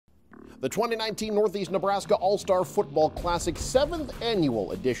The 2019 Northeast Nebraska All-Star Football Classic, 7th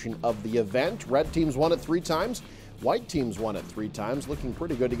annual edition of the event. Red teams won it 3 times. White teams won it 3 times, looking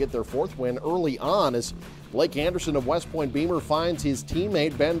pretty good to get their 4th win early on as Blake Anderson of West Point Beamer finds his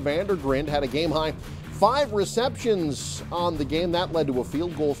teammate Ben Vandergrind. Had a game-high 5 receptions on the game. That led to a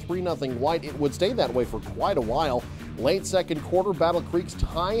field goal, 3-0 White. It would stay that way for quite a while. Late second quarter, Battle Creek's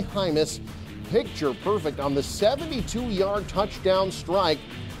Ty Hymas, picture perfect on the 72-yard touchdown strike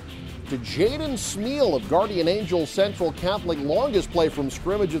to Jaden Smeal of Guardian Angel Central Catholic. Longest play from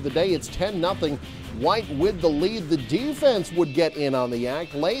scrimmage of the day. It's 10-0. White with the lead. The defense would get in on the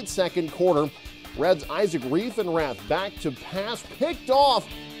act. Late second quarter, Reds' Isaac Riefenrath back to pass, picked off.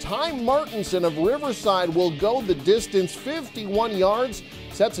 Ty Martinson of Riverside will go the distance, 51 yards,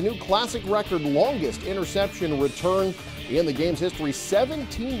 sets a new classic record, longest interception return in the game's history,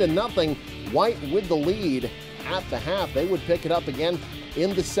 17-0. White with the lead at the half. They would pick it up again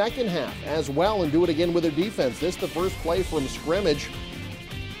in the second half as well and do it again with their defense. This is the first play from scrimmage.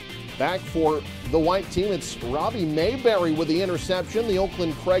 Back for the White team, it's Robbie Mayberry with the interception. The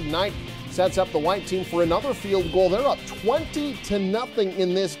Oakland Craig Knight sets up the White team for another field goal. They're up 20-0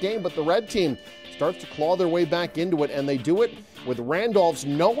 in this game, but the Red team starts to claw their way back into it, and they do it with Randolph's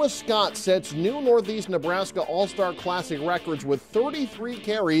Noah Scott sets new Northeast Nebraska All-Star Classic records with 33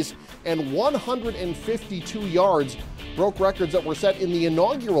 carries and 152 yards. Broke records that were set in the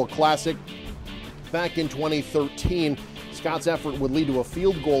inaugural Classic back in 2013. Scott's effort would lead to a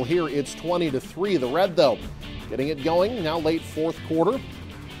field goal here. It's 20-3. The Red, though, getting it going now late fourth quarter.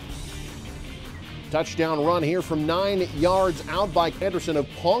 Touchdown run here from 9 yards out by Anderson of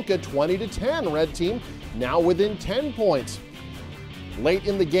Ponca, 20-10. Red team now within 10 points. Late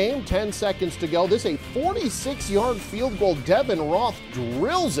in the game, 10 seconds to go. This a 46-yard field goal. Devin Roth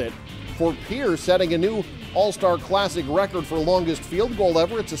drills it for Pierce, setting a new All-Star Classic record for longest field goal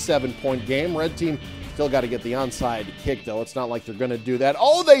ever. It's a 7-point game. Red team still got to get the onside kick, though. It's not like they're going to do that.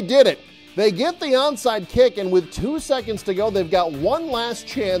 Oh, they did it! They get the onside kick, and with 2 seconds to go, they've got one last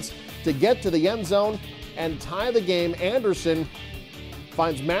chance to get to the end zone and tie the game. Anderson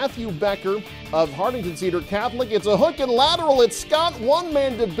finds Matthew Becker of Hartington Cedar Catholic. It's a hook and lateral. It's Scott, one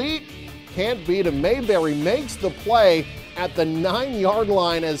man to beat. Can't beat him. Mayberry makes the play at the 9-yard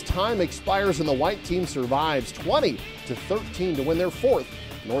line as time expires and the White team survives, 20-13 to win their 4th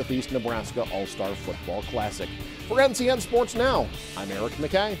Northeast Nebraska All-Star Football Classic. For NCN Sports Now, I'm Eric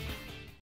McKay.